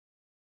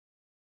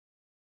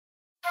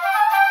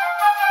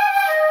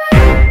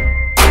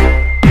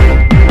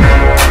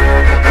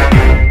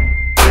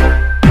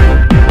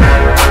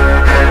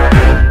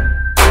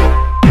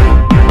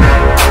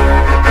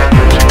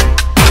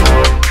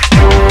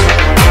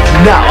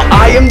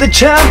I am the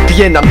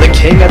champion, I'm the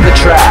king of the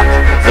track.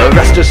 The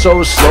rest are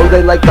so slow,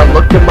 they like the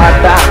look of my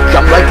back.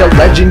 I'm like a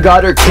legend,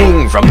 god or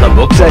king, from the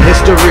books of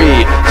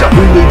history. So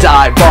who needs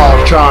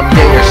eyeballs, Trom,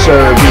 yay or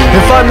Serby?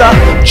 If I'm the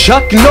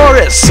Chuck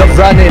Norris of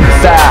running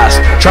fast,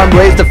 Trom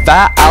Blaze the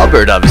Fat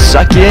Albert of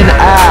sucking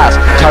ass.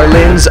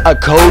 Carlin's a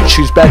coach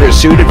who's better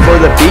suited for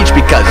the beach,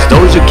 because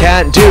those who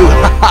can't do,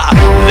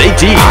 they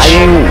teach. I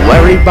ain't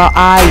worried about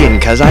Ian,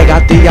 cause I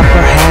got the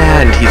upper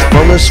hand. He's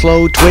full of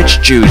slow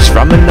twitch juice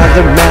from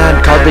another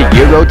man called the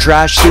Euro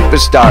Trash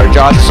Superstar,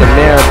 Josh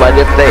Samir. But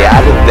if they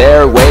had it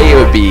their way, it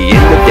would be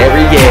in the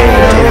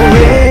Darien.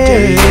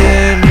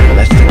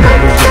 Let's